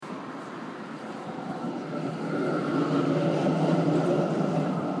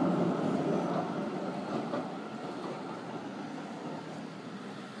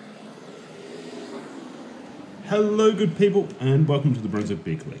Hello, good people, and welcome to the Brunswick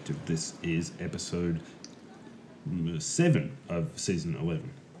Beer Collective. This is episode 7 of season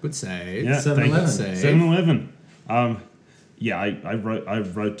 11. Good save. Yeah, 7-11. 7-11. I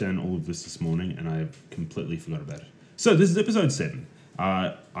wrote down all of this morning, and I completely forgot about it. So this is episode 7.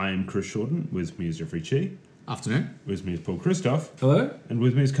 I am Chris Shorten. With me is Jeffrey Chi. Afternoon. With me is Paul Christoph. Hello? And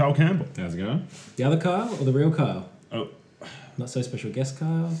with me is Kyle Campbell. How's it going? The other Kyle or the real Kyle? Oh, Not so special guest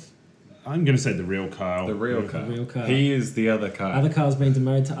Kyle. I'm going to say the real Kyle. The real The Kyle. real Kyle. He is the other Kyle. Other Kyle's been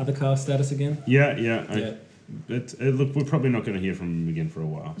demoted to other Kyle status again. Yeah. Look, we're probably not going to hear from him again for a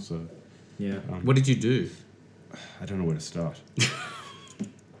while, so Yeah. What did you do? I don't know where to start.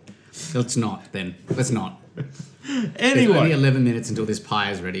 Let's not, then. Let's not. There's only Anyway, 11 minutes until this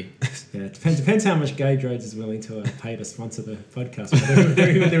pie is ready. Yeah. Depends how much Gage Rhodes is willing to pay to sponsor the podcast.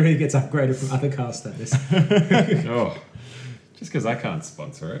 Whether he gets upgraded from other Kyle status. Oh, just because I can't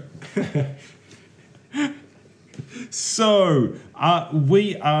sponsor it. so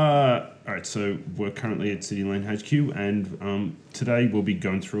we are... All right, so we're currently at City Lane HQ, and today we'll be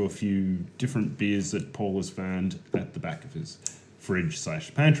going through a few different beers that Paul has found at the back of his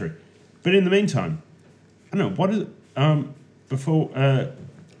fridge/pantry. But in the meantime, I don't know, what is it...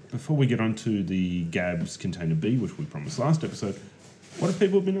 Before we get on to the Gabs Container B, which we promised last episode, what have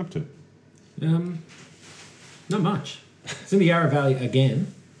people been up to? Not much. It's in the Yarra Valley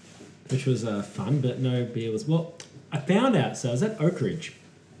again, which was fun, but no beer was... Well, I found out, so I was at Oak Ridge,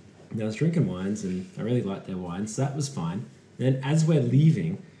 and I was drinking wines, and I really liked their wines, so that was fine. And then as we're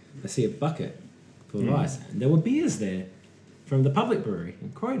leaving, I see a bucket full of ice, and there were beers there from the Public Brewery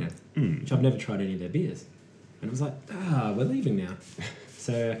in Croydon, which I've never tried any of their beers. And it was like, we're leaving now.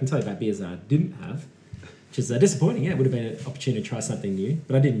 So I can tell you about beers that I didn't have, which is disappointing. Yeah, it would have been an opportunity to try something new,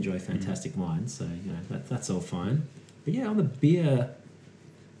 but I did enjoy fantastic wines, so that's all fine. But yeah, on the beer,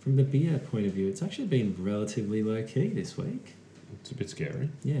 from the beer point of view, it's actually been relatively low key this week. It's a bit scary.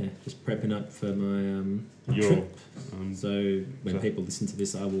 Yeah, just prepping up for my Your trip. So when people listen to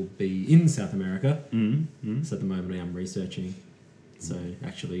this, I will be in South America. So at the moment, I am researching. So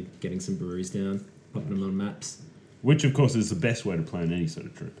actually getting some breweries down, popping them on maps. Which, of course, is the best way to plan any sort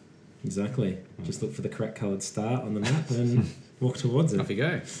of trip. Exactly. Just look for the correct coloured star on the map and walk towards it. Off you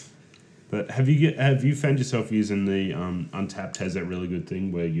go. But have you found yourself using the Untapped has that really good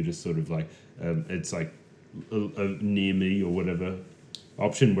thing where you just sort of like it's like a near me or whatever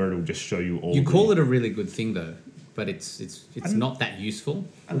option where it'll just show you all. You call it a really good thing, though, but it's not that useful.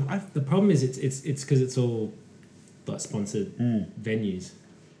 The problem is it's because it's all like sponsored venues.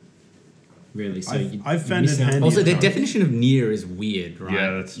 Really, so I've found it handy. Also, their definition of near is weird, right?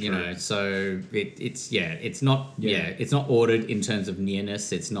 Yeah, that's You true. know, so it's not ordered in terms of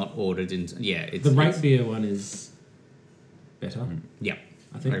nearness. It's not ordered in It's The rate beer one is better. Yeah,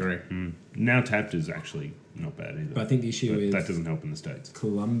 I think. I agree. Now Tapped is actually not bad either. But I think the issue But with that doesn't help in the States.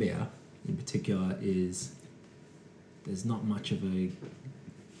 Colombia, in particular, is there's not much of a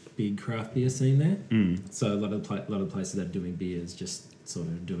big craft beer scene there. So a lot of places that are doing beers just sort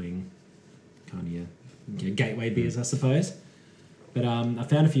of doing kind of your gateway beers, I suppose. But I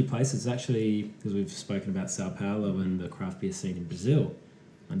found a few places actually, because we've spoken about Sao Paulo and the craft beer scene in Brazil,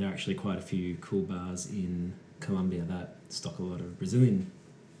 and there are actually quite a few cool bars in Colombia that stock a lot of Brazilian,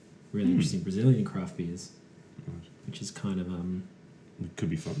 really interesting Brazilian craft beers, which is kind of It could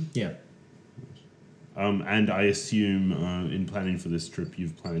be fun. yeah. And I assume in planning for this trip,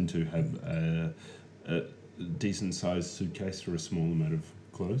 you've planned to have a decent sized suitcase for a small amount of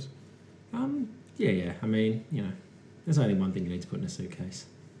clothes. Yeah. I mean, there's only one thing you need to put in a suitcase.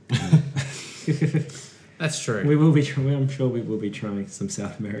 That's true. I'm sure we will be trying some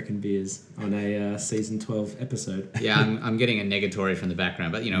South American beers on a season 12 episode. Yeah, I'm getting a negatory from the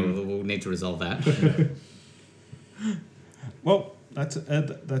background, but we'll need to resolve that. Well,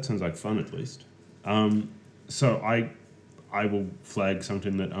 that sounds like fun at least. So I will flag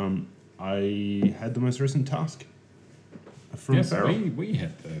something that I had the most recent task from Yes, Farrell, we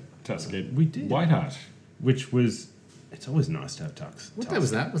had the Tusk at We did. White Hart. which was it's always nice to have tasks. What day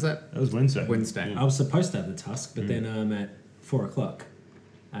was that? Was that That was Wednesday. Wednesday? I was supposed to have the Tusk, but then at 4 o'clock,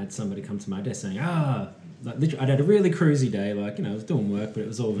 I had somebody come to my desk saying, like literally, I'd had a really cruisy day, I was doing work, but it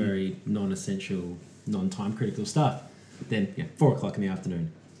was all very non-essential, non-time critical stuff. Then, 4 o'clock in the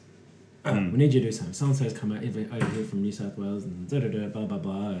afternoon, we need you to do something. So-and-so's come over here from New South Wales and blah, blah,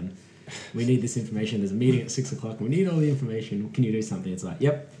 blah, and we need this information. There's a meeting at 6 o'clock and we need all the information. Can you do something? It's like,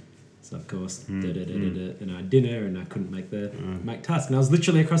 yep. So, of course, then I had dinner and I couldn't make task. And I was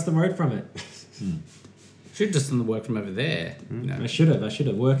literally across the road from it. Should have just done the work from over there. I should have.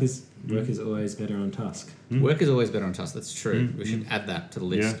 Work is always better on task. Work is always better on task. That's true. We should add that to the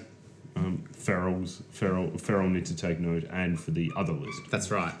list. Feral need to take note, and for the other list, That's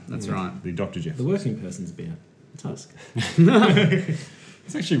right. That's right. the Dr. Jeff. The working person's beer. Tusk. I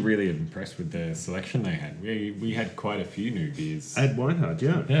was actually really impressed with the selection they had. We had quite a few new beers. At White Hart,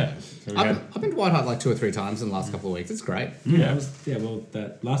 yeah. Yeah. So we had, I've been to White Hart like 2 or 3 times in the last couple of weeks. It's great. Yeah, well,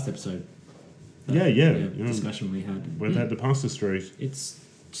 that last episode. Yeah. Discussion we had. We've had the Pasta Street. It's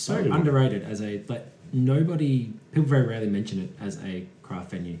so Totally. underrated as a people very rarely mention it as a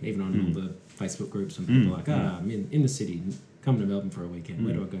craft venue, even on all the Facebook groups when people are like, I'm in the city, come to Melbourne for a weekend,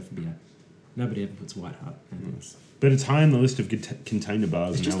 where do I go for beer? Nobody ever puts White Hart. And But it's high on the list of container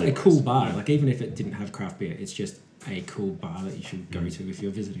bars. it's in just LA. a cool bar. Like, even if it didn't have craft beer, it's just a cool bar that you should go to if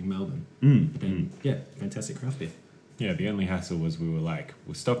you're visiting Melbourne. But then, fantastic craft beer. yeah, the only hassle was we're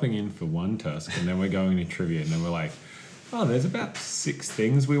stopping in for one Tusk and then we're going to trivia and then we're like, oh, there's about 6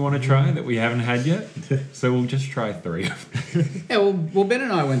 things we want to try that we haven't had yet. So we'll just try 3 of them. Yeah, well, Ben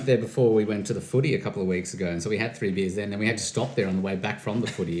and I went there before we went to the footy a couple of weeks ago, and so we had 3 beers then, and we had to stop there on the way back from the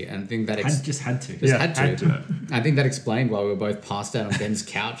footy, and I think that Just had to. had to. I think that explained why we were both passed out on Ben's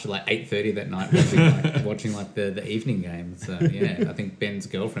couch at like 8:30 that night watching the evening game. So yeah, I think Ben's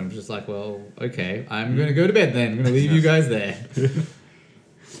girlfriend was just like, well, okay, I'm going to go to bed then. I'm going to leave you guys there.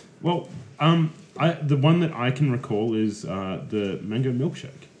 Well, the one that I can recall is the mango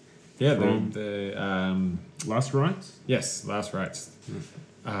milkshake. Yeah, From- the Last Rites. yes, Last Rites.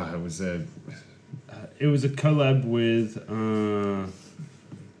 It was a. It was a collab with.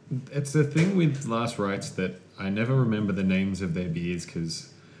 It's the thing with Last Rites that I never remember the names of their beers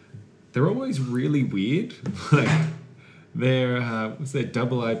because they're always really weird. Like their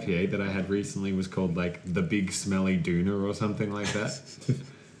double IPA that I had recently was called like the Big Smelly Dooner or something like that.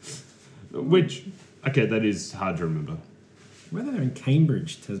 Which, okay, that is hard to remember. Whether they're in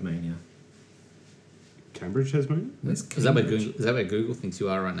Cambridge, Tasmania. Cambridge, Tasmania? Is that where Google thinks you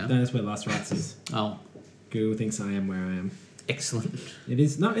are right now? No, that's where Last Rites is. Oh, Google thinks I am where I am. excellent. It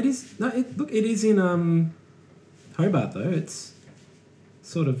is. No, it is. No, it is in Hobart, though. It's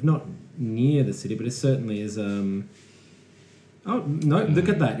sort of not near the city, but it certainly is. Oh, no, look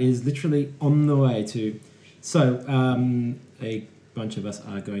at that. It is literally on the way to. So, a bunch of us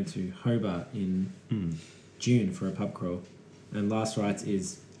are going to Hobart in June for a pub crawl, and Last Rites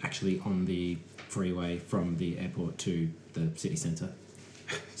is actually on the freeway from the airport to the city centre.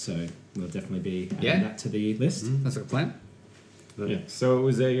 So we'll definitely be adding that to the list. That's a good plan. Yeah. So it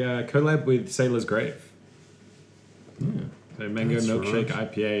was a collab with Sailor's Grave. Yeah. So mango That's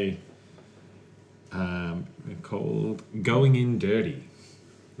milkshake IPA called Going In Dirty.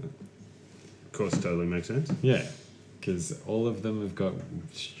 Of course, totally makes sense. Yeah, because all of them have got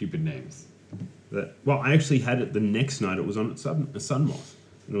stupid names. Well, I actually had it the next night. It was on at Sunmoth.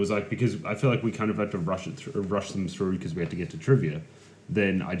 And it was like, because I feel like we kind of had to rush them through because we had to get to trivia.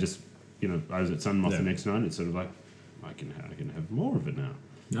 Then I just, I was at Sunmoth the next night. It's sort of like, I can have more of it now.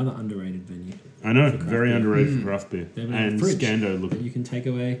 Another underrated venue. I know, For craft very beer. underrated for craft beer. They have a And fridge Scando that look. you can take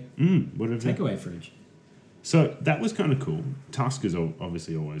away. Whatever. Takeaway fridge. So that was kind of cool. Tusk is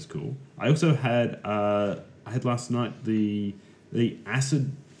obviously always cool. I also had I had last night the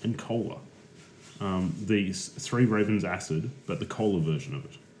acid and cola, the Three Ravens acid, but the cola version of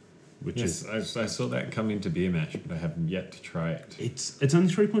it, which Yes, is I saw that come into Beer Mash, but I haven't yet to try it. it's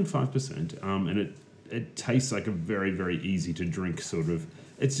only 3.5%, and it tastes like a very very easy to drink sort of.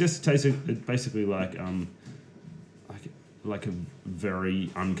 It's basically like a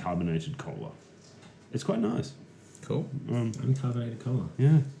very uncarbonated cola. It's quite nice. Cool. Uncarbonated cola.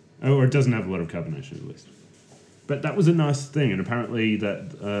 Yeah. Or it doesn't have a lot of carbonation at least. But that was a nice thing, and apparently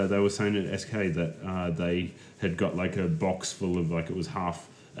that they were saying at SK that they had got like a box full of it was half.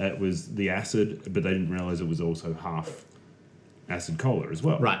 It was the acid, but they didn't realize it was also half acid cola as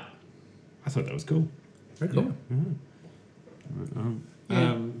well. Right. I thought that was cool. Very cool.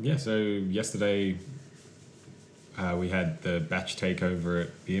 So yesterday we had the batch takeover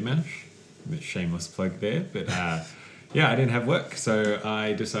at Beer Mash. A shameless plug there, but I didn't have work, so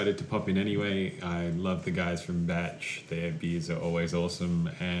I decided to pop in anyway. I love the guys from Batch. Their beers are always awesome,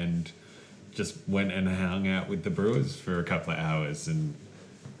 and just went and hung out with the brewers for a couple of hours, and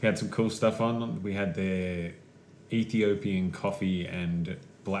we had some cool stuff on. We had their Ethiopian coffee and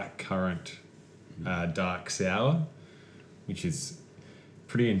blackcurrant dark sour, which is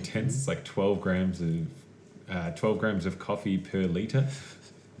pretty intense. It's like 12 grams of coffee per liter.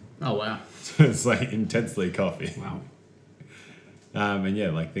 Oh wow. So it's like intensely coffee. Wow.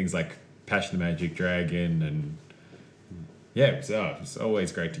 And like things like Passion Magic Dragon, and it's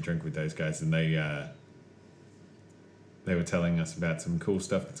always great to drink with those guys. And they were telling us about some cool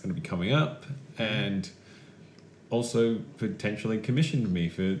stuff that's going to be coming up, and also potentially commissioned me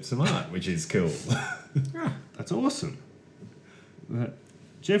for some art, which is cool. That's awesome.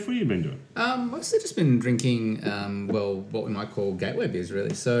 Jeff, what have you been doing? Mostly just been drinking, what we might call gateway beers,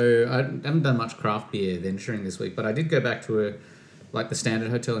 really. So I haven't done much craft beer venturing this week, but I did go back to the Standard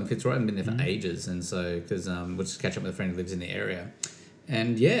Hotel in Fitzroy. I haven't been there for ages, and so because we'll just catch up with a friend who lives in the area.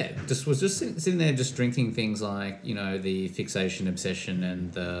 And yeah, was just sitting there just drinking things like, the Fixation Obsession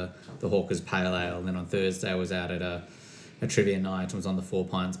and the Hawker's Pale Ale. And then on Thursday I was out at a trivia night and was on the Four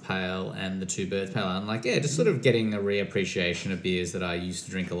Pines Pale and the Two Birds Pale Ale. And just sort of getting a reappreciation of beers that I used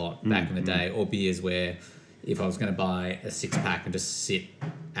to drink a lot back in the day, or beers where if I was going to buy a 6-pack and just sit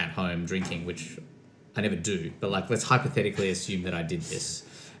at home drinking, which I never do, but let's hypothetically assume that I did this.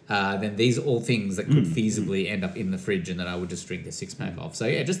 Then these are all things that could feasibly end up in the fridge and that I would just drink a 6-pack of. So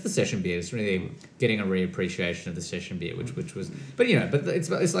yeah, just the session beer. It's really getting a reappreciation of the session beer, which was, but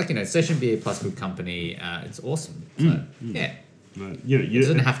it's session beer plus good company. It's awesome. So yeah, it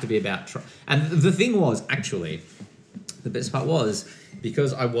doesn't have to be about. And the thing was actually, the best part was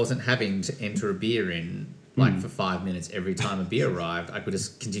because I wasn't having to enter a beer in for 5 minutes every time a beer arrived. I could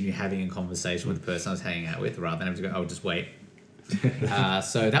just continue having a conversation with the person I was hanging out with rather than having to go, oh, just wait.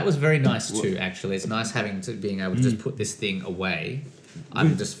 So that was very nice too, actually. It's nice being able to just put this thing away.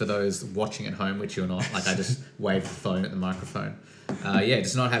 I'm just, for those watching at home, which you're not, I just waved the phone at the microphone.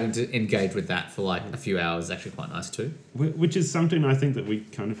 Just not having to engage with that for a few hours is actually quite nice too. Which is something I think that we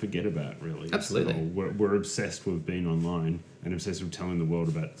kind of forget about, really. Absolutely. We're obsessed with being online and obsessed with telling the world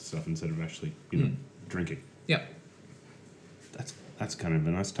about stuff instead of actually, drinking. Yeah. That's kind of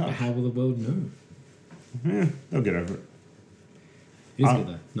a nice touch. How will the world know? Yeah, they'll get over it. It is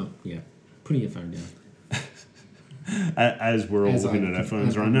good though. Putting your phone down. As we're all looking at our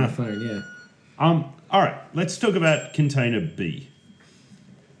phones right now. Phone, yeah. All right, let's talk about container B.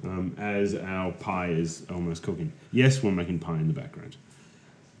 As our pie is almost cooking. Yes, we're making pie in the background.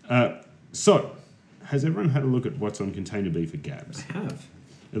 So, has everyone had a look at what's on container B for Gabs? I have.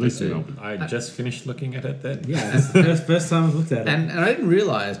 At least in Melbourne. I just finished looking at it then. Yeah, it's the first time I've looked at it. And I didn't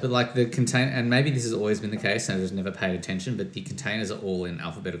realise, but the container, and maybe this has always been the case, and I just never paid attention, but the containers are all in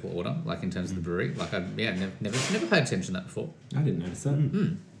alphabetical order, in terms of the brewery. Never paid attention to that before. I didn't notice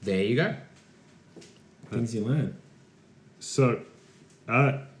that. There you go. Things you learn. So,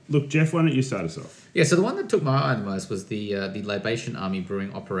 look, Jeff, why don't you start us off? Yeah, so the one that took my eye the most was the Libation Army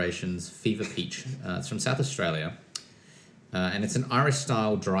Brewing Operations Fever Peach. It's from South Australia. And it's an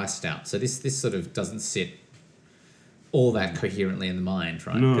Irish-style dry stout. So this sort of doesn't sit all that coherently in the mind,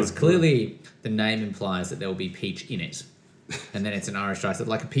 right? No, because clearly the name implies that there will be peach in it. And then it's an Irish dry stout.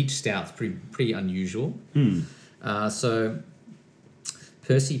 A peach stout's pretty unusual. So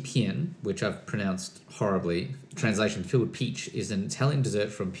Percy Pian, which I've pronounced horribly, translation filled peach, is an Italian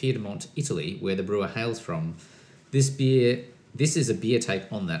dessert from Piedmont, Italy, where the brewer hails from. This is a beer take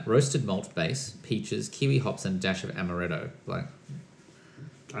on that. Roasted malt base, peaches, kiwi hops, and a dash of amaretto.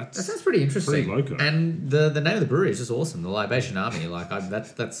 That sounds pretty interesting. Pretty local. And the name of the brewery is just awesome. The Libation Army.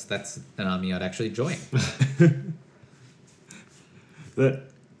 That's an army I'd actually join.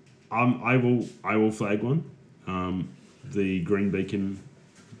 I will flag one. The Green Beacon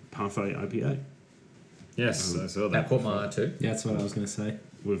Parfait IPA. Yes, I saw That caught my eye too. Yeah, that's what I was going to say.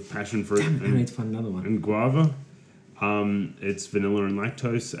 With passion fruit Damn, I need to find another one. and guava. It's vanilla and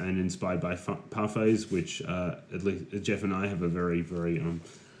lactose and inspired by parfaits, which at least Jeff and I have a very, very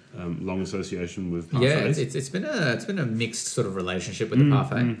long association with parfaits. Yeah, it's been a mixed sort of relationship with the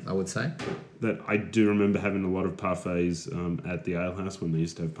parfait, I would say. That I do remember having a lot of parfaits at the ale house when they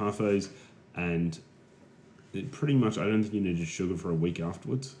used to have parfaits, and it pretty much, I don't think you needed sugar for a week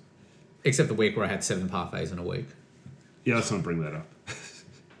afterwards. Except the week where I had 7 parfaits in a week. Yeah, let's not bring that up.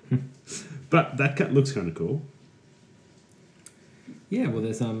 But that looks kind of cool. Yeah, well,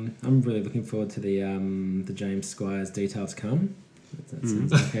 there's I'm really looking forward to the James Squires Detail to Come. That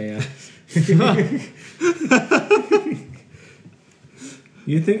sounds like a.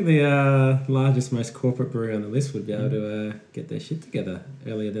 You'd think the largest, most corporate brewery on the list would be able to get their shit together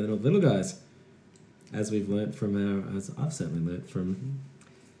earlier than the little guys, as we've learnt from as I've certainly learnt from.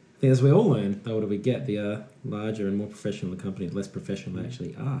 I think as we all learn, the older we get, the larger and more professional the company, the less professional they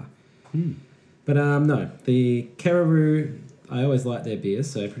actually are. But no, the Caribou. I always like their beers,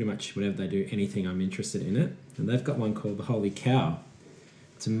 so pretty much whenever they do anything, I'm interested in it. And they've got one called the Holy Cow.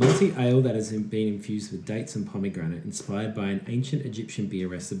 It's a malty ale that has been infused with dates and pomegranate, inspired by an ancient Egyptian beer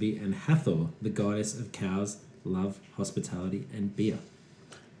recipe and Hathor, the goddess of cows, love, hospitality, and beer.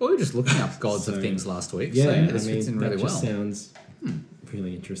 Well, we were just looking up gods of things last week, Yeah, so this fits in really that well. just sounds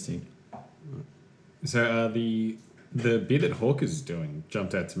really interesting. So the The beer that Hawkers is doing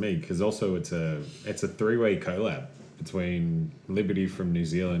jumped out to me because also it's a 3-way collab between Liberty from New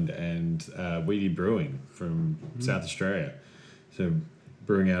Zealand and Weedy Brewing from South Australia. So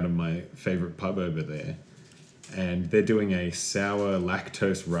brewing out of my favourite pub over there. And they're doing a sour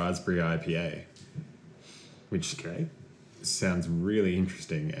lactose raspberry IPA, which sounds really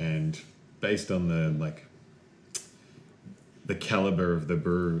interesting. And based on the caliber of the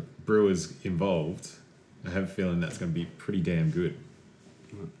brewers involved, I have a feeling that's going to be pretty damn good.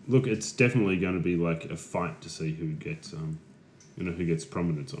 Look, it's definitely going to be like a fight to see who gets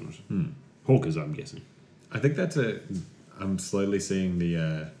prominence on it. Hawkers, I'm guessing. I think I'm slowly seeing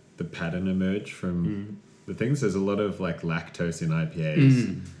the pattern emerge from the things. There's a lot of like lactose in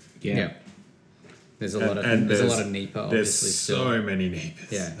IPAs. Yeah. There's a lot of NEPA, obviously. There's still. so many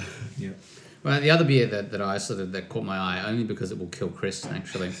NEPAs. Yeah. Yeah. Well, the other beer that caught my eye, only because it will kill Chris,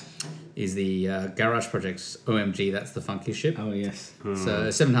 actually, is the Garage Project's OMG, That's the Funky Ship. Oh, yes. So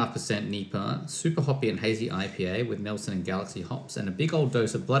 7.5% NEPA, super hoppy and hazy IPA with Nelson and Galaxy hops, and a big old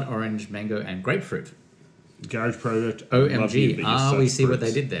dose of blood orange, mango, and grapefruit. Garage Project. I love you, but OMG, you're we such see what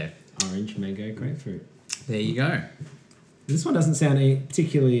brutes. they did there. Orange, mango, grapefruit. There you go. This one doesn't sound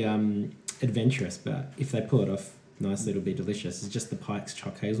particularly adventurous, but if they pull it off nicely, it'll be delicious. It's just the Pike's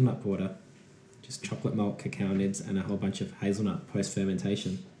Choc Hazelnut Porter. Just chocolate malt, cacao nibs, and a whole bunch of hazelnut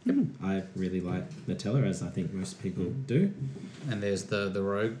post-fermentation. Yep. I really like Nutella, as I think most people do. And there's the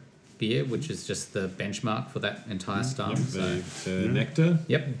Rogue beer, which is just the benchmark for that entire style. The nectar.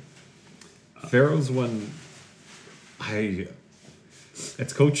 Yep. Ferrell's one,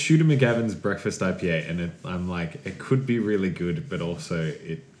 it's called Shooter McGavin's Breakfast IPA, and I'm like, it could be really good, but also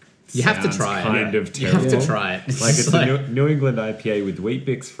it You have to sounds try it. kind of You terrible. have to try it. Like it's a New England IPA with Wheat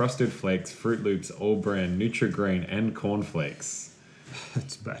Bix, Frosted Flakes, Fruit Loops, All Brand, Nutri-Grain, and Corn Flakes.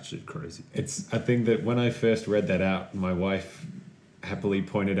 That's batshit crazy. It's a thing that when I first read that out, my wife happily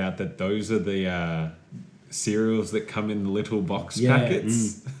pointed out that those are the cereals that come in the little box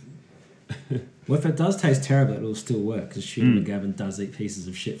packets. Well, if it does taste terrible, it'll still work, because Shooter McGavin does eat pieces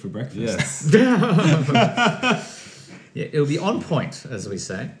of shit for breakfast. Yes. Yeah, it'll be on point, as we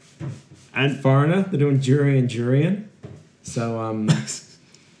say. And Foreigner, they're doing durian. So,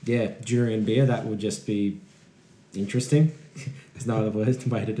 durian beer, that will just be interesting. There's no other way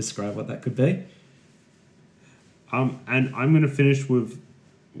to describe what that could be. And I'm going to finish with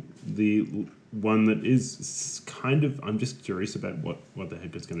the one that is kind of, I'm just curious about what the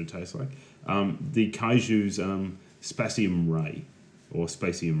heck it's going to taste like. The Kaiju's Spasium Ray, or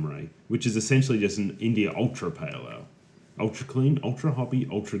Spasium Ray, which is essentially just an India Ultra Pale Ale. Ultra clean, ultra hoppy,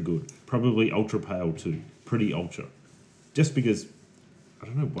 ultra good. Probably ultra pale too. Pretty ultra. Just because, I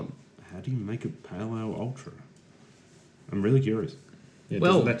don't know, how do you make a Pale Ale Ultra? I'm really curious. Yeah,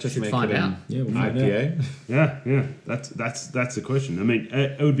 Well, doesn't that just should make find it out. an Yeah, we'll find IPA? Yeah, that's the question. I mean,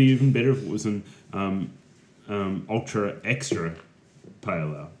 it would be even better if it was an ultra extra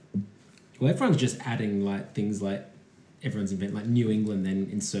pale ale. Well, everyone's just adding like things like everyone's inventing like New England, then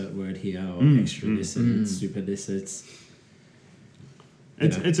insert word here, or extra this and super this. It's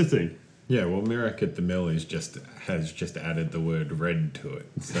a thing. Yeah, well, Mirac at the Mill has just added the word red to it.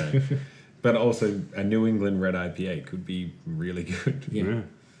 So, but also a New England red IPA could be really good. Yeah.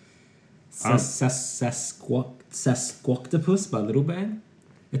 Sasquoctopus by Little Bang,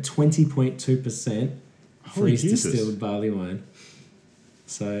 a 20.2% Holy freeze Jesus. distilled barley wine.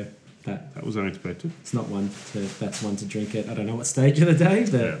 So That was unexpected. it's not that's one to drink at I don't know what stage of the day,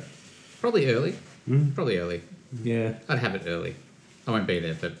 but Yeah. Probably early. Probably early. yeah. I'd have it early. I won't be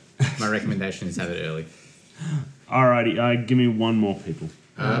there, but my recommendation is have it early. Alrighty, give me one more, people.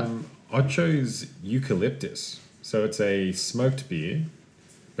 Ocho's Eucalyptus. So it's a smoked beer,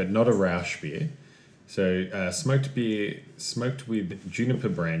 but not a Rausch beer. So smoked beer, smoked with juniper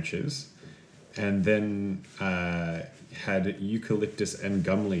branches, and then had eucalyptus and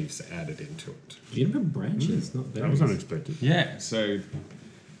gum leaves added into it. Juniper branches, not That was berries. unexpected. Yeah, so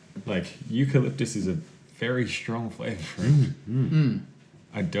like eucalyptus is a very strong flavor.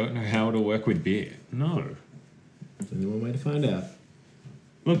 I don't know how it'll work with beer. No. There's only one way to find out.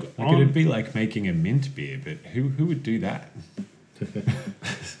 Look, Like it'd be like making a mint beer, but who would do that?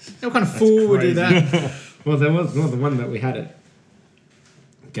 What kind of fool would do that? Well, there was the one that we had at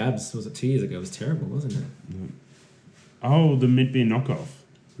Gabs, was it 2 years ago? It was terrible, wasn't it? oh, the mid beer knockoff.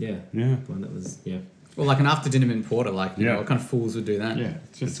 Yeah. Yeah. The one that was, yeah. Well, like an after dinner mint porter, like, you Yeah. know, what kind of fools would do that? Yeah,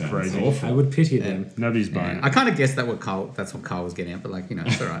 it just sounds crazy. awful. I would pity them. Nobody's Yeah. buying I it. kind of guessed that's what Carl was getting at, but like, you know,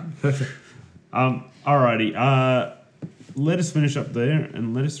 it's all right. Alrighty. Let us finish up there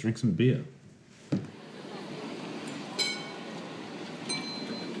and let us drink some beer.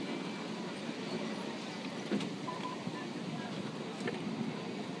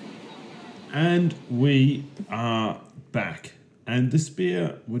 And we are back. And this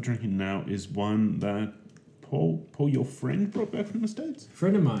beer we're drinking now is one that Paul, your friend, brought back from the States. A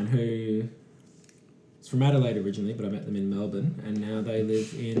friend of mine who is from Adelaide originally, but I met them in Melbourne, and now they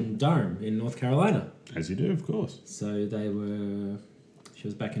live in Durham in North Carolina. As you do, of course. So she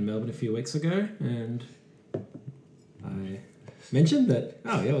was back in Melbourne a few weeks ago, and I mentioned that,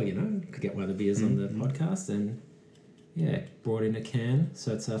 could get one of the beers on the podcast, and brought in a can.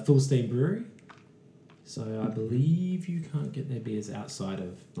 So it's a Full Steam Brewery. So I believe you can't get their beers outside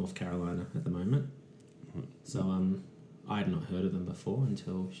of North Carolina at the moment. So I had not heard of them before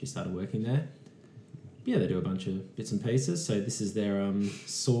until she started working there. Yeah, they do a bunch of bits and pieces. So this is their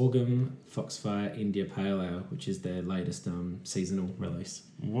Sorghum Foxfire India Pale Ale, which is their latest seasonal release.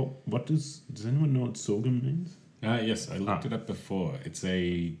 What does anyone know what sorghum means? Yes, I looked it up before. It's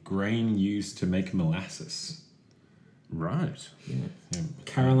a grain used to make molasses. Right. Yeah.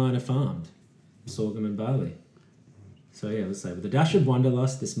 Carolina farmed sorghum and barley. So let's say with a dash of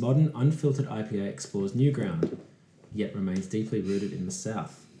wanderlust, this modern, unfiltered IPA explores new ground, yet remains deeply rooted in the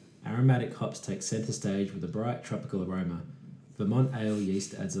South. Aromatic hops take centre stage with a bright tropical aroma. Vermont ale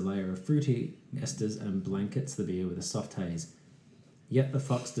yeast adds a layer of fruity esters and blankets the beer with a soft haze. Yet the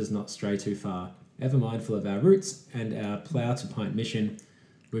fox does not stray too far. Ever mindful of our roots and our plough to pint mission,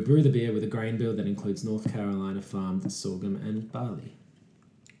 we brew the beer with a grain bill that includes North Carolina farmed sorghum and barley.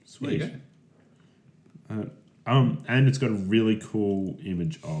 Sweet. There you And it's got a really cool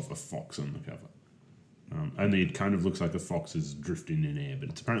image of a fox on the cover. Only it kind of looks like a fox is drifting in air,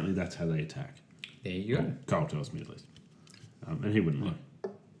 but apparently that's how they attack. There you go. Kyle tells me at least. And he wouldn't lie.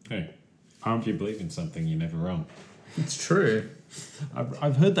 Hey, if you believe in something, you're never wrong. It's true.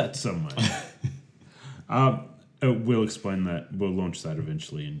 I've heard that somewhere. We'll explain that. We'll launch that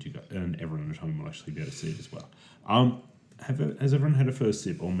eventually, and everyone at home will actually be able to see it as well. Has everyone had a first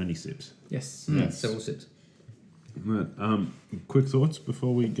sip or many sips? Yes. Yes. Several sips. Right. Quick thoughts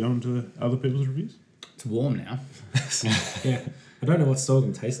before we go into other people's reviews? It's warm now. Yeah. I don't know what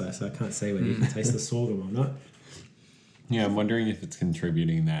sorghum tastes like, so I can't say whether you can taste the sorghum or not. Yeah, I'm wondering if it's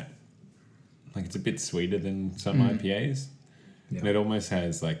contributing that. Like, it's a bit sweeter than some IPAs. Yeah. And it almost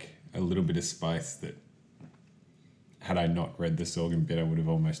has, like, a little bit of spice that, had I not read the sorghum bit, I would have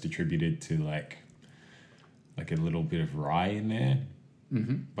almost attributed to, like a little bit of rye in there.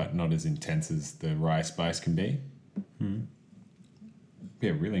 Mm-hmm. But not as intense as the rye spice can be.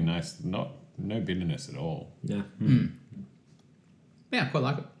 Yeah, really nice. No bitterness at all. Yeah. Yeah, I quite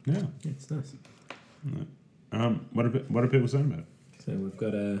like it. Yeah. It's nice. What are people saying about it? So we've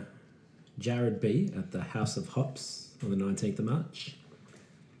got a Jared B at the House of Hops on the 19th of March.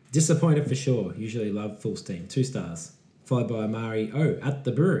 Disappointed for sure. Usually love Full Steam. 2 stars. Followed by Mari O at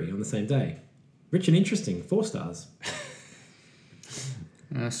the brewery on the same day. Rich and interesting. 4 stars.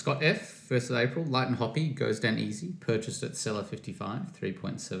 Scott F, 1st of April, light and hoppy, goes down easy. Purchased at Cellar 55,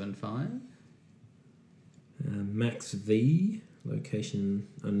 3.75. Max V, location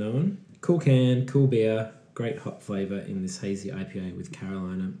unknown. Cool can, cool beer, great hop flavour in this hazy IPA with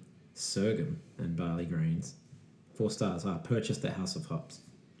Carolina sorghum and barley grains. 4 stars. Purchased at House of Hops.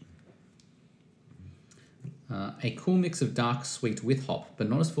 A cool mix of dark sweet with hop, but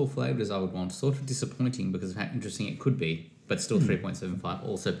not as full flavoured as I would want. Sort of disappointing because of how interesting it could be, but still 3.75.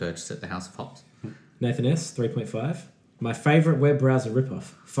 Also purchased at the House of Hops. Nathan S, 3.5. My favourite web browser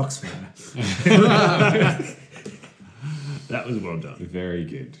ripoff, Foxfire. That was well done. Very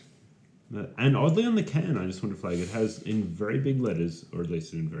good. And oddly on the can, I just want to flag, it has in very big letters, or at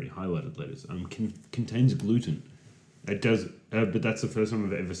least in very highlighted letters, contains gluten. It does, but that's the first time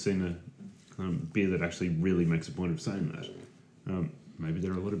I've ever seen a beer that actually really makes a point of saying that. Maybe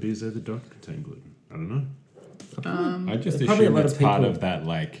there are a lot of beers there that don't contain gluten. I don't know. I just There's probably a assume lot it's of part people- of that,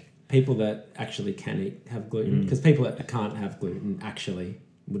 like... People that actually can have gluten, because people that can't have gluten actually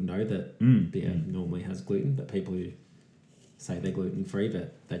would know that beer normally has gluten, but people who say they're gluten-free,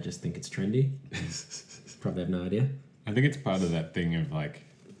 but they just think it's trendy, probably have no idea. I think it's part of that thing of, like,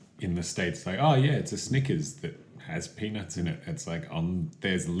 in the States, like, oh, yeah, it's a Snickers that has peanuts in it. It's like,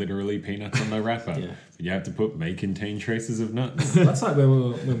 there's literally peanuts on the wrapper. Yeah. But you have to may contain traces of nuts. That's like when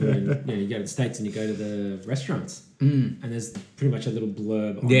we're in, you go to the States and you go to the restaurants, and there's pretty much a little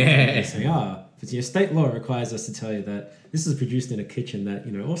blurb on it saying, your state law requires us to tell you that this is produced in a kitchen that,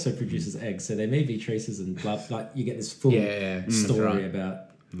 also produces eggs, so there may be traces and blah, like you get this full story right. about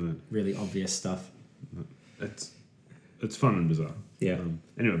really obvious stuff. It's fun and bizarre. Yeah.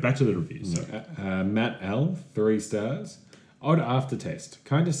 Anyway, back to the reviews. Matt L, 3 stars. Odd aftertaste.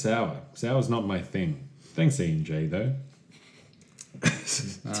 Kind of sour. Sour's not my thing. Thanks, Ian J, though.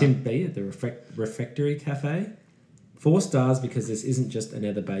 Tim B at the Refectory Cafe, 4 stars because this isn't just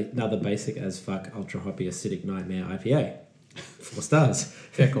another basic as fuck ultra hoppy acidic nightmare IPA. 4 stars.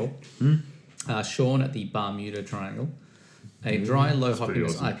 Fair call. Sean at the Bermuda Triangle. A dry, low pretty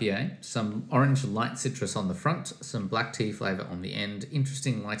hoppiness awesome. IPA. Some orange light citrus on the front. Some black tea flavour on the end.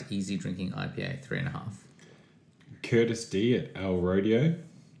 Interesting, light, easy drinking IPA. 3.5. Curtis D at Our Rodeo.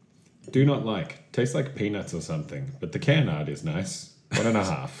 Do not like. Tastes like peanuts or something, but the can art is nice.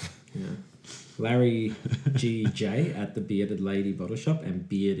 1.5. Yeah. Larry GJ at the Bearded Lady Bottle Shop, and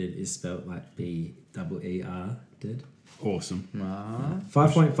bearded is spelled like BEER. Did. Awesome.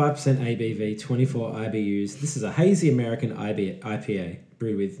 5.5% ABV, 24 IBUs. This is a hazy American IPA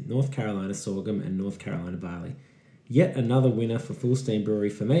brewed with North Carolina sorghum and North Carolina barley. Yet another winner for Full Steam Brewery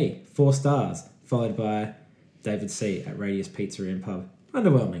for me. 4 stars, followed by David C at Radius Pizzeria and Pub.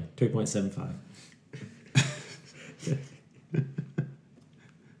 Underwhelming, 2.75.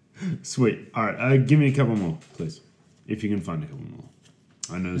 Sweet. All right, give me a couple more, please. If you can find a couple more.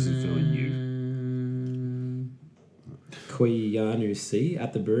 I know this is fairly new. Koyanu C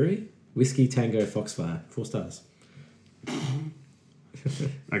at the brewery. Whiskey Tango Foxfire, 4 stars. I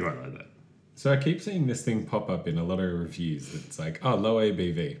quite like that. So I keep seeing this thing pop up in a lot of reviews. It's like, oh, low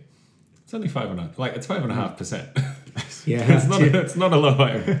ABV. It's only 5.5. Like, it's 5.5%. Yeah, it's not a low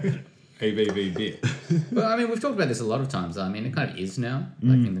ABV beer. Well, I mean, we've talked about this a lot of times. I mean, it kind of is now,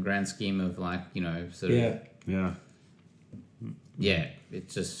 like in the grand scheme of like, you know, sort of. yeah. Yeah. Yeah,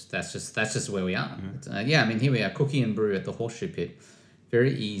 it's just that's just where we are. Yeah, I mean, here we are, Cookie and Brew at the Horseshoe Pit.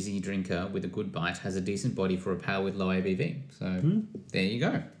 Very easy drinker with a good bite. Has a decent body for a pale with low ABV. So there you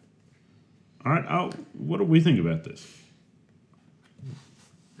go. All right, what do we think about this?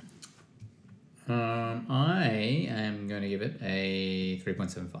 I am going to give it a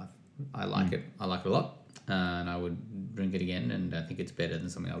 3.75. I like it. I like it a lot, and I would drink it again. And I think it's better than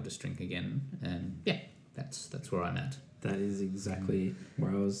something I'll just drink again. And yeah, that's where I'm at. That is exactly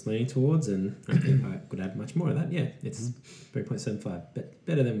where I was leaning towards, and I think I could add much more of that. Yeah, it's 3.75, but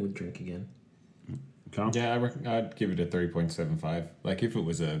better than would drink again. Carl? Yeah, I reckon I'd give it a 3.75. Like, if it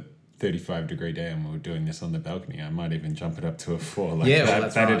was a 35-degree day and we were doing this on the balcony, I might even jump it up to a 4. Like, Yeah, well,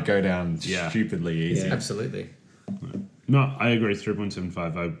 that's that'd right. go down Yeah. stupidly easy. Yeah. Absolutely. No, I agree.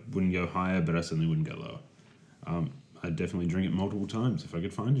 3.75. I wouldn't go higher, but I certainly wouldn't go lower. I'd definitely drink it multiple times if I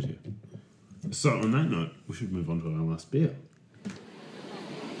could find it here. So on that note, we should move on to our last beer.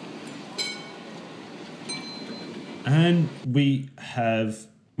 And we have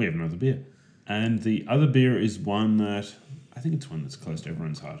another beer. And the other beer is one that I think it's one that's close to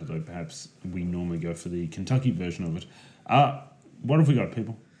everyone's heart, although perhaps we normally go for the Kentucky version of it. What have we got,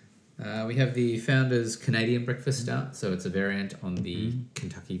 people? We have the Founders Canadian Breakfast Stout, so it's a variant on the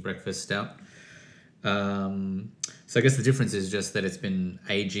Kentucky Breakfast Stout. So I guess the difference is just that it's been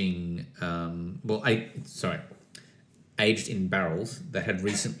aging. Aged in barrels that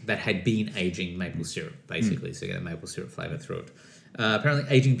had been aging maple syrup, basically. So you get a maple syrup flavour through it. Apparently,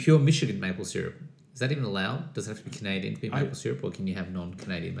 aging pure Michigan maple syrup. Is that even allowed? Does it have to be Canadian to be maple syrup, or can you have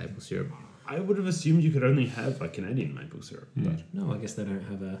non-Canadian maple syrup? I would have assumed you could only have like Canadian maple syrup. But No, I guess they don't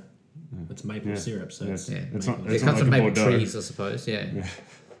have a. It's maple syrup, so it's Yeah. It's not, It it's comes not from like a maple Bordeaux. trees, I suppose. Yeah.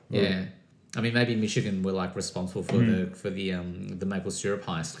 Yeah. I mean, maybe Michigan were like responsible for the maple syrup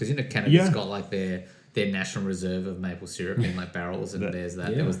heist, because Canada's Yeah. got like their national reserve of maple syrup in like barrels, and there's that.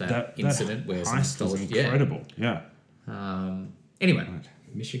 yeah. There was that incident where some heist stole was it. incredible. Yeah. Anyway,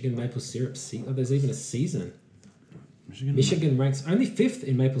 Michigan maple syrup. There's even a season. Michigan. Michigan ranks only 5th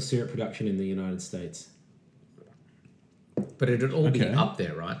in maple syrup production in the United States. but it'd all be Okay. up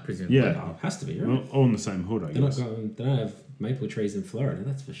there, right? Presumably. Yeah. Oh, has to be right. All in the same hood, I They're not guess. going. They don't have maple trees in Florida.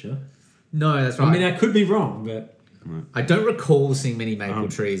 That's for sure. No, that's right. I mean, I could be wrong, but I don't recall seeing many maple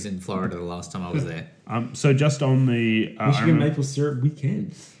trees in Florida the last time I was there. So just on the Michigan maple syrup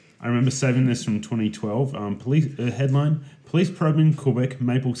weekend. I remember saving this from 2012. Police headline: Police probing Quebec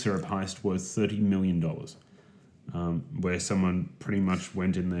maple syrup heist worth $30 million. Where someone pretty much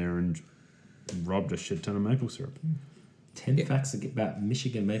went in there and robbed a shit ton of maple syrup. 10 facts about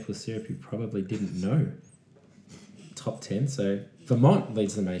Michigan maple syrup you probably didn't know. Top 10. So Vermont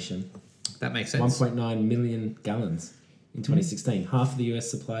leads the nation. That makes sense. 1.9 million gallons in 2016. Half of the US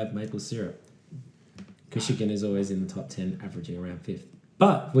supply of maple syrup. Michigan is always in the top 10, averaging around 5th.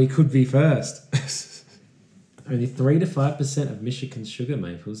 But we could be first. Only 3 to 5% of Michigan's sugar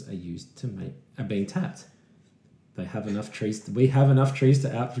maples are being tapped. They have enough trees. We have enough trees to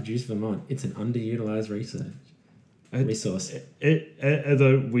outproduce Vermont. It's an underutilized resource.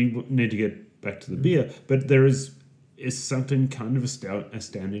 Although we need to get back to the beer, but there is something kind of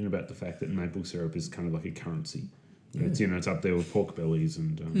astounding about the fact that maple syrup is kind of like a currency. Yeah. It's up there with pork bellies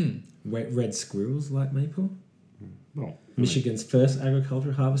and Red squirrels like maple. Well, Michigan's first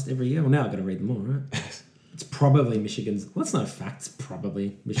agricultural harvest every year. Well, now I've got to read them all, right? It's probably Michigan's. Well, it's not a fact. It's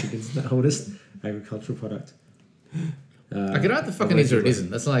probably Michigan's oldest agricultural product. I could either fucking is or it isn't.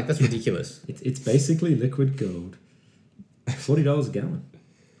 That's ridiculous. It's basically liquid gold. $40 a gallon.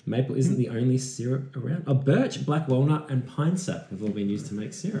 Maple isn't the only syrup around. Oh, birch, black walnut, and pine sap have all been used to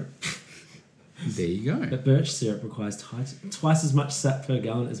make syrup. There you go. But birch syrup requires twice as much sap per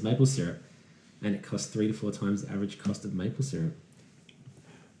gallon as maple syrup, and it costs 3 to 4 times the average cost of maple syrup.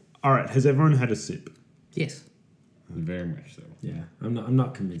 all right. Has everyone had a sip? Yes. Very much so. Yeah, I'm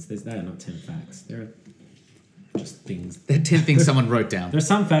not convinced. They are not 10 facts. They're just things. They're 10 things someone wrote down. There are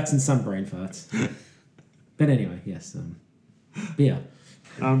some facts and some brain farts. But anyway, yes, beer.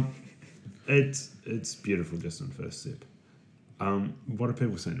 It's beautiful just on first sip. What are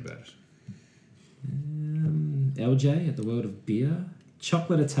people saying about it? LJ at the World of Beer.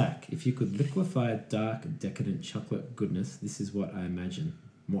 Chocolate attack. If you could liquefy dark, decadent chocolate goodness, this is what I imagine.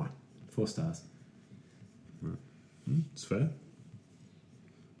 Moi. 4 stars. It's fair.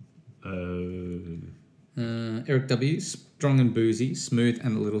 Eric W. Strong and boozy, smooth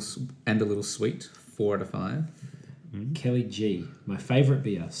and a little sweet. 4 out of 5. Kelly G. My favourite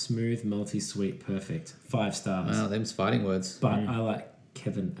beer. Smooth, malty, sweet, perfect. 5 stars. Wow, them's fighting words. But I like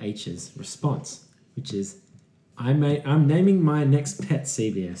Kevin H's response, which is, I'm naming my next pet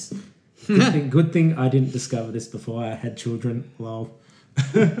CBS. Good thing I didn't discover this before I had children. Lol.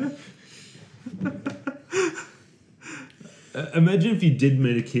 Imagine if you did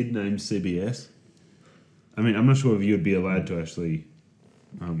meet a kid named CBS. I mean, I'm not sure if you'd be allowed to actually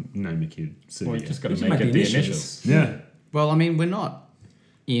name a kid CBS. Well, you just got to You make might it be the initials. initials. Yeah. Well, I mean, we're not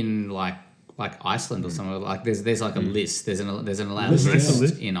in like Iceland or somewhere. Like there's like a list. There's an allowed List,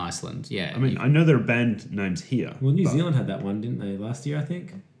 list yeah. in Iceland. Yeah. I mean, I know there are band names here. Well, New but- Zealand had that one, didn't they, last year, I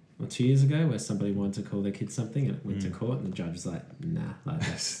think? Or 2 years ago, where somebody wanted to call their kid something and it went to court and the judge was like, nah, like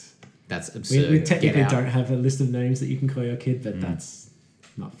that's... that's absurd. We technically Get out. don't have a list of names that you can call your kid, but that's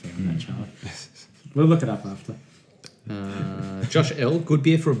not fair on that child. We'll look it up after. Josh L. Good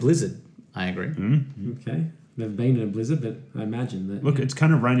beer for a blizzard. I agree. Okay. Never been in a blizzard, but I imagine that... Look, it's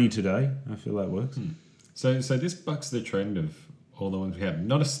kind of rainy today. I feel that works. So this bucks the trend of all the ones we have.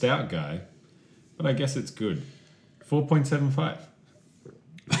 Not a stout guy, but I guess it's good. 4.75.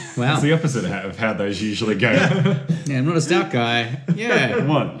 Wow. It's the opposite of how those usually go. Yeah, I'm not a stout guy. Yeah.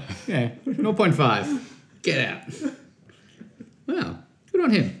 1. Yeah. 0.5. Get out. Wow. Good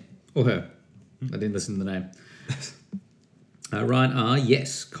on him. Or her. I didn't listen to the name. Ryan R.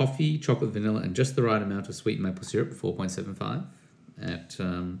 Yes. Coffee, chocolate, vanilla, and just the right amount of sweet maple syrup. 4.75 at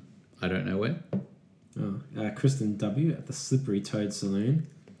I don't know where. Kristen W. at the Slippery Toad Saloon.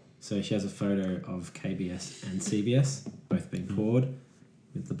 So she has a photo of KBS and CBS, both being poured,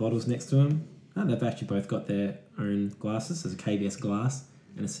 with the bottles next to them. And they've actually both got their own glasses. There's a KBS glass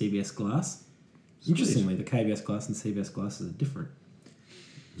and a CBS glass. Interestingly, the KBS glass and CBS glasses are different.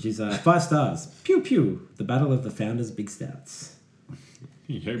 She's 5 stars. Pew pew. The Battle of the Founders Big Stouts.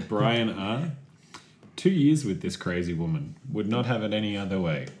 Yo, Brian R. 2 years with this crazy woman. Would not have it any other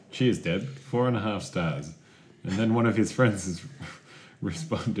way. Cheers, Deb. 4.5 stars. And then one of his friends has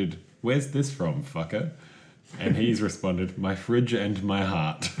responded, "Where's this from, fucker?" And he's responded, "My fridge and my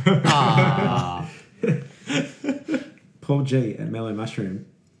heart." Paul G. at Mellow Mushroom.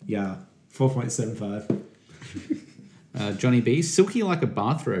 Yeah. 4.75. Johnny B. Silky like a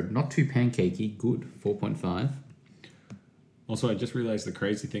bathrobe. Not too pancakey. Good. 4.5. Also, I just realised the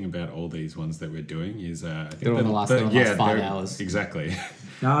crazy thing about all these ones that we're doing is I think They're on the last 5 they're- hours. Exactly.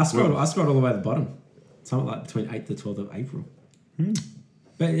 No, I scrolled all the way to the bottom. Something like between 8th to 12th of April.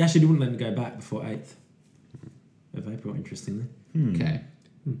 But it actually wouldn't let me go back before 8th of April, interestingly. Okay.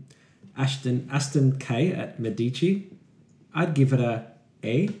 Aston K at Medici. I'd give it a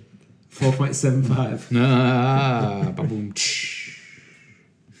 4.75. Ba-boom.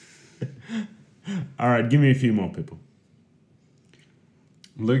 All right, give me a few more people.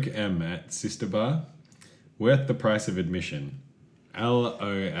 Luke M at Sister Bar. Worth the price of admission.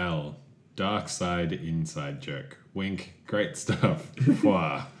 LOL. Dark side inside joke. Wink. Great stuff.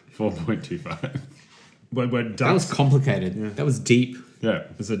 Wow. 4.25. Wait, That dark, was complicated. Yeah. That was deep. Yeah.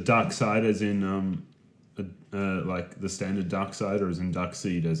 is it dark side as in like the standard dark side, or is in dark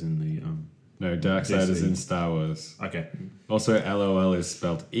seed as in the No, dark side is DC. in Star Wars. Okay. Also, LOL is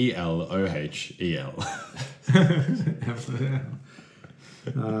spelled ELOHEL.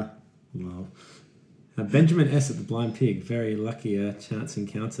 Wow. Benjamin S at the Blind Pig. Very lucky chance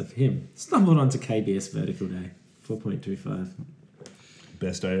encounter for him. Stumbled onto KBS Vertical Day. 4.25.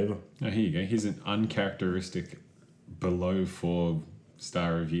 Best day ever. Oh, here you go. Here's an uncharacteristic below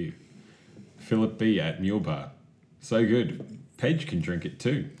 4-star review. Philip B at Mule Bar. So good. Paige can drink it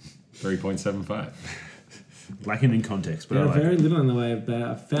too. 3.75. Lacking in context, but There I are like very it. little in the way of that.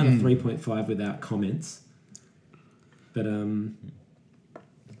 I found a 3.5 without comments. But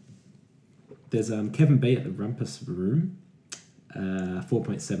there's Kevin B at the Rumpus Room,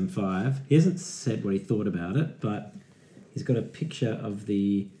 4.75. He hasn't said what he thought about it, but he's got a picture of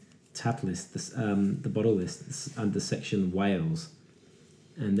the tap list, the bottle list under section Wales.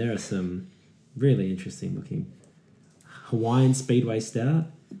 And there are some really interesting looking Hawaiian Speedway Stout,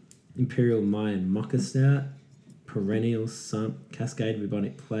 Imperial Mayan Mocha Stout, Perennial Cascade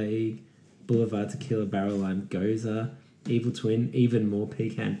Bubonic Plague, Boulevard Tequila Barrel Lime Goza, Evil Twin, Even More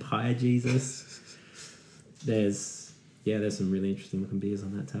Pecan Pie Jesus. There's some really interesting looking beers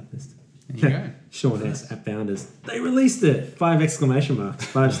on that tap list. There you go. Sean S at Founders. They released it! 5 exclamation marks,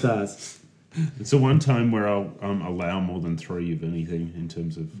 5 stars. It's the one time where I'll allow more than 3 of anything in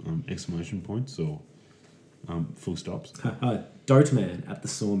terms of exclamation points or full stops. Dote Man at the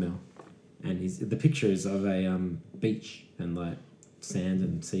Sawmill. And the picture is of a beach and like sand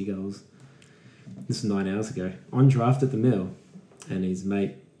and seagulls. This was 9 hours ago. On draft at the mill. And his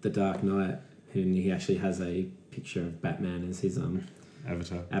mate, The Dark Knight, who he actually has a picture of Batman as his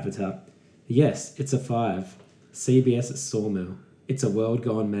avatar. Yes, it's a 5. CBS at Sawmill. It's a world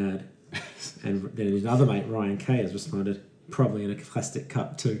gone mad. And then his other mate, Ryan Kay, has responded, probably in a plastic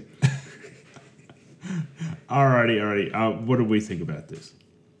cup too. Alrighty. What do we think about this?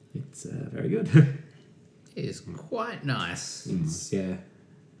 It's very good. It is quite nice. It's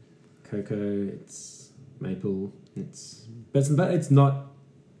cocoa, it's maple, but it's not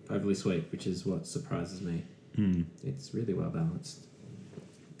overly sweet, which is what surprises me. It's really well balanced.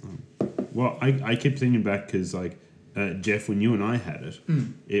 Well, I kept thinking back because like Jeff, when you and I had it,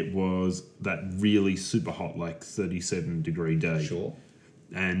 it was that really super hot, like 37-degree day. Sure.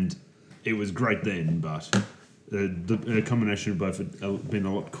 And it was great then, but the combination of both had been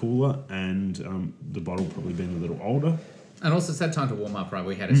a lot cooler and the bottle probably been a little older. And also, it's had time to warm up, right?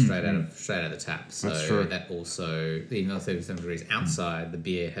 We had it straight out of the tap, so That's true. that also, even though 37 degrees outside, the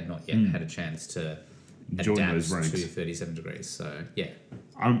beer had not yet had a chance to Join adapt those ranks. to 37 degrees. So yeah,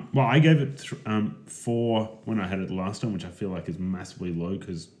 Well, I gave it 4 when I had it last time, which I feel like is massively low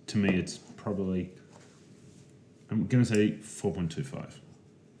because to me it's probably, I'm going to say 4.25.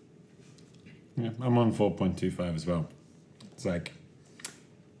 Yeah, I'm on 4.25 as well. It's like,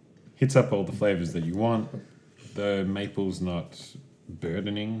 hits up all the flavors that you want. The maple's not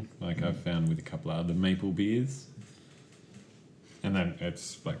burdening like I've found with a couple of other maple beers. And then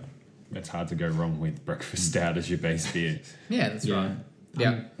it's hard to go wrong with breakfast stout as your base beer. yeah, that's Yeah. right.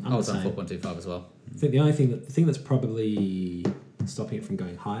 Yeah, I'm I was the on same. 4.25 as well. I think the thing that's probably stopping it from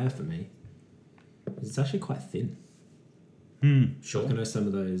going higher for me is it's actually quite thin. Sure. Like I know some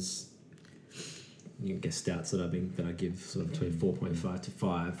of those, you guess stouts that I give sort of between 4.5 to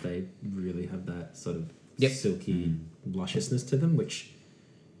 5, they really have that sort of Yep. silky lusciousness to them, which,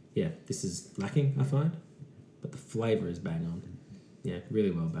 this is lacking, I find. But the flavour is bang on. Yeah, really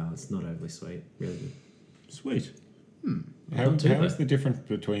well balanced, not overly sweet, really good. Sweet. How Not too is bad. the difference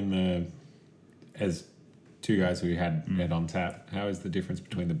between as two guys who had it on tap, how is the difference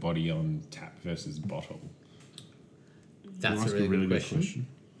between the body on tap versus bottle? That's You a ask really good question.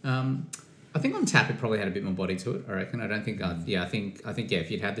 I think on tap it probably had a bit more body to it. I reckon. I don't think. I think. If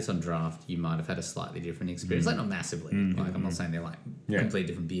you'd had this on draft, you might have had a slightly different experience. Like not massively. Like I'm not saying they're like completely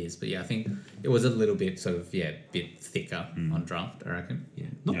different beers, but I think it was a little bit sort of bit thicker on draft. I reckon. Yeah,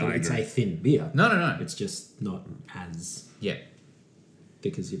 not Yeah, that I it's agree. a thin beer. No. It's just not as Yeah.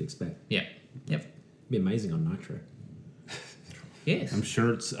 thick as you'd expect. Yeah. Yep. Be amazing on nitro. Yes. I'm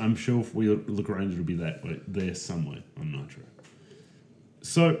sure if we look around, it'll be that way there somewhere on Nitro.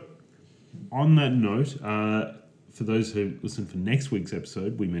 So, on that note, for those who listen for next week's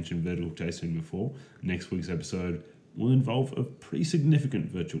episode, we mentioned vertical tasting before. Next week's episode will involve a pretty significant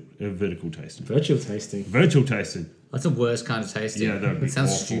vertical tasting. Virtual tasting. Virtual tasting. That's the worst kind of tasting. Yeah, that'd be It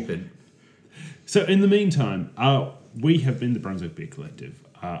sounds awful. stupid. So, in the meantime, we have been the Brunswick Beer Collective.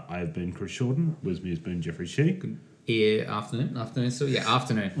 I have been Chris Shorten. With me has been Jeffrey Shee. Afternoon. So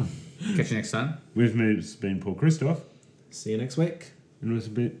afternoon. Catch you next time. With me has been Paul Christoph. See you next week. And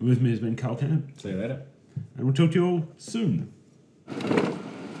with me has been Carl Camp. See you later. And we'll talk to you all soon.